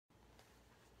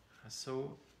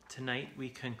So tonight we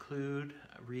conclude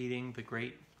reading The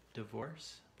Great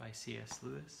Divorce by C.S.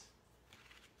 Lewis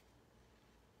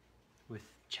with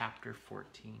chapter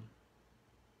 14.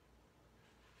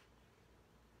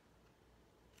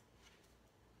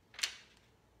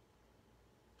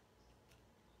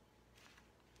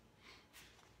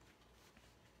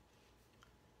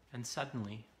 And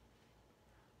suddenly,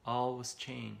 all was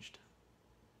changed.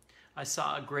 I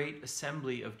saw a great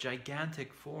assembly of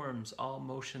gigantic forms, all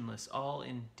motionless, all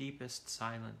in deepest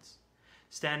silence,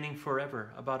 standing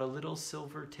forever about a little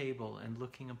silver table and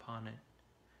looking upon it.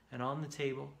 And on the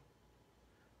table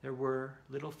there were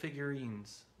little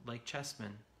figurines like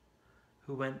chessmen,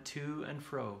 who went to and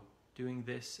fro, doing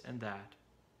this and that.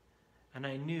 And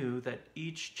I knew that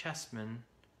each chessman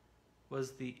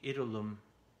was the idolum,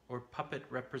 or puppet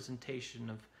representation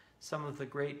of some of the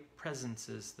great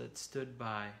presences that stood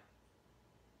by.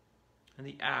 And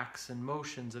the acts and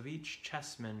motions of each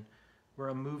chessman were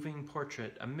a moving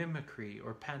portrait, a mimicry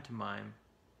or pantomime,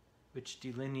 which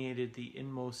delineated the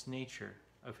inmost nature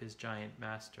of his giant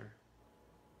master.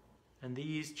 And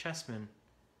these chessmen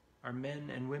are men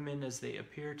and women as they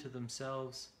appear to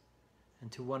themselves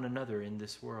and to one another in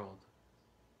this world.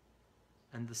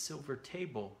 And the silver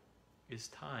table is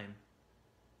time.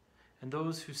 And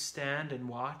those who stand and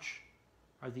watch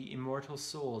are the immortal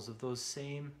souls of those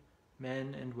same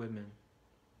men and women.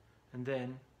 And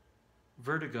then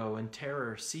vertigo and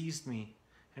terror seized me,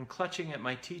 and clutching at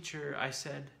my teacher, I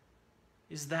said,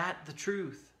 "Is that the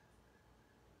truth?"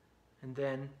 And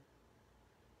then,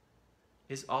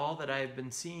 "Is all that I have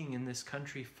been seeing in this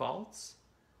country false?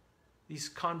 These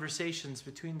conversations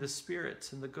between the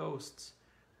spirits and the ghosts,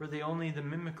 were they only the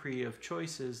mimicry of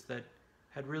choices that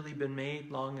had really been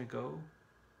made long ago?"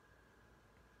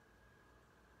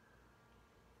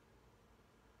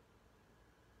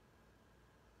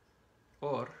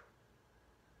 Or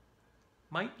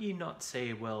might ye not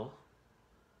say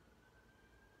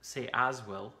as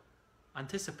well,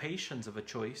 anticipations of a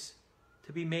choice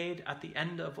to be made at the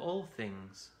end of all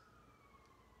things?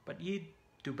 But ye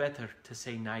do better to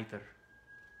say neither.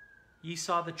 Ye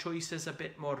saw the choices a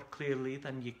bit more clearly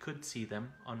than ye could see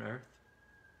them on earth.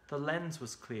 The lens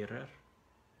was clearer,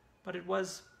 but it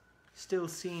was still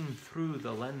seen through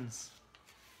the lens.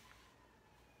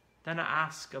 Then I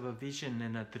ask of a vision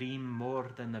in a dream more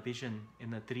than a vision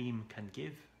in a dream can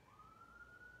give.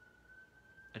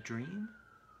 A dream?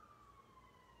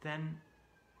 Then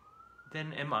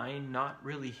am I not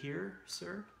really here,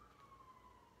 sir?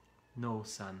 "No,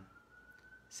 son,"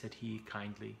 said he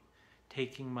kindly,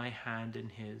 taking my hand in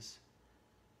his.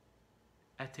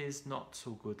 "It is not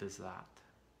so good as that.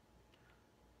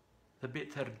 The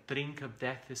bitter drink of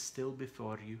death is still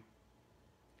before you.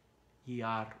 Ye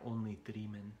are only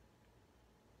dreaming.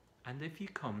 And if ye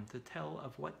come to tell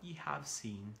of what ye have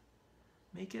seen,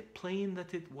 make it plain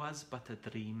that it was but a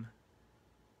dream.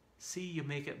 See you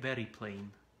make it very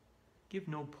plain. Give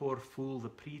no poor fool the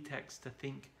pretext to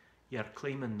think ye are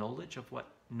claiming knowledge of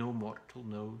what no mortal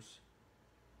knows.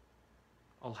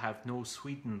 I'll have no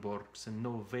Swedenborgs and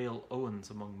no Vale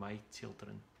Owens among my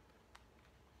children."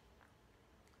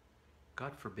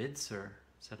 "God forbid, sir,"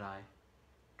 said I,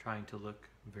 trying to look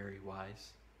very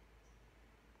wise.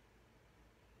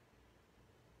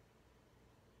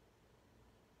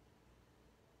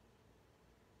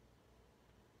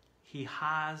 "He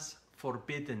has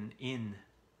forbidden in.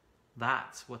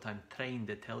 That's what I'm trying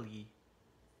to tell ye."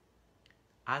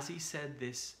 As he said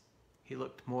this, he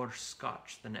looked more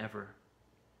Scotch than ever.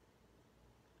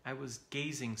 I was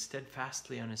gazing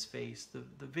steadfastly on his face. The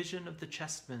vision of the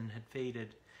chessmen had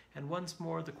faded, and once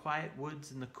more the quiet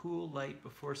woods and the cool light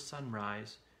before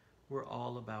sunrise were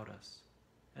all about us.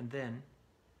 And then,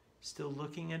 still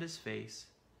looking at his face,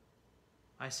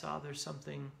 I saw there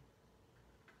something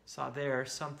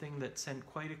that sent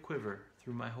quite a quiver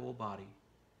through my whole body.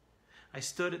 I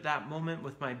stood at that moment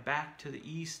with my back to the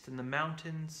east and the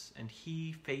mountains, and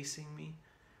he, facing me,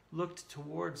 looked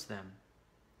towards them,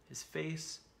 his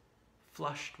face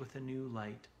flushed with a new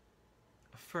light.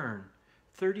 A fern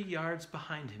 30 yards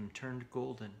behind him turned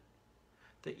golden.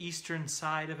 The eastern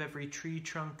side of every tree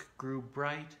trunk grew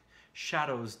bright,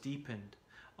 shadows deepened.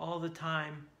 All the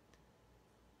time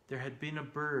there had been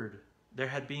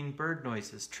bird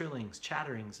noises, trillings,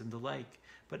 chatterings, and the like,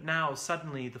 but now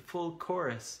suddenly the full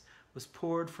chorus was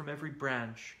poured from every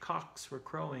branch. Cocks were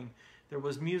crowing. There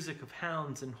was music of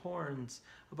hounds and horns.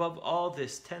 Above all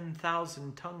this,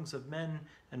 10,000 tongues of men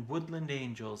and woodland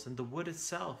angels, and the wood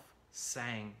itself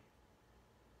sang.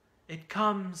 "It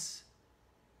comes!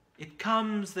 It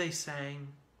comes!" they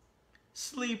sang.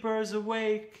 "Sleepers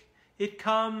awake! It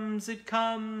comes! It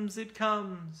comes! It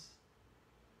comes!"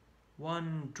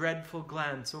 One dreadful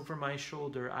glance over my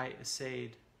shoulder I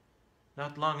essayed,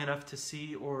 not long enough to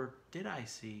see, or did I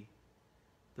see,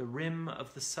 the rim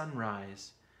of the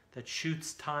sunrise that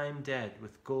shoots time dead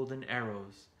with golden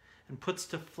arrows and puts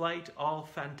to flight all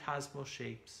phantasmal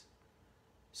shapes.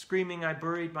 Screaming, I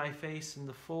buried my face in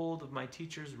the fold of my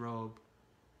teacher's robe.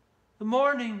 The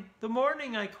morning,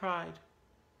 I cried.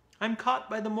 I'm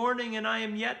caught by the morning, and I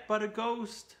am yet but a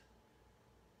ghost.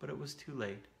 But it was too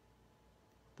late.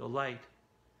 The light,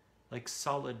 like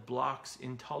solid blocks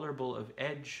intolerable of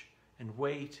edge and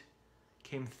weight,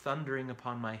 came thundering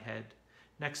upon my head.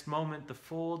 Next moment, the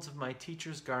folds of my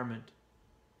teacher's garment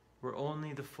were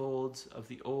only the folds of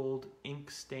the old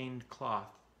ink-stained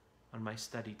cloth on my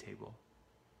study table,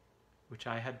 which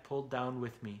I had pulled down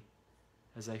with me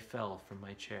as I fell from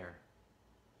my chair.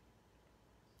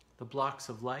 The blocks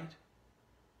of light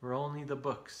were only the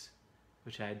books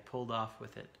which I had pulled off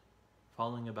with it,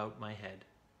 falling about my head.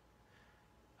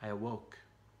 I awoke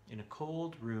in a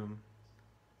cold room,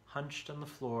 hunched on the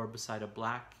floor beside a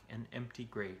black and empty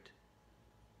grate,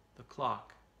 the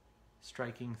clock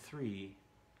striking 3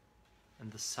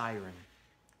 and the siren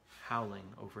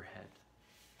howling overhead.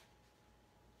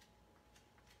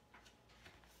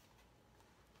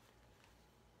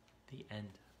 The end.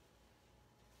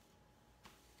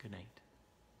 Good night.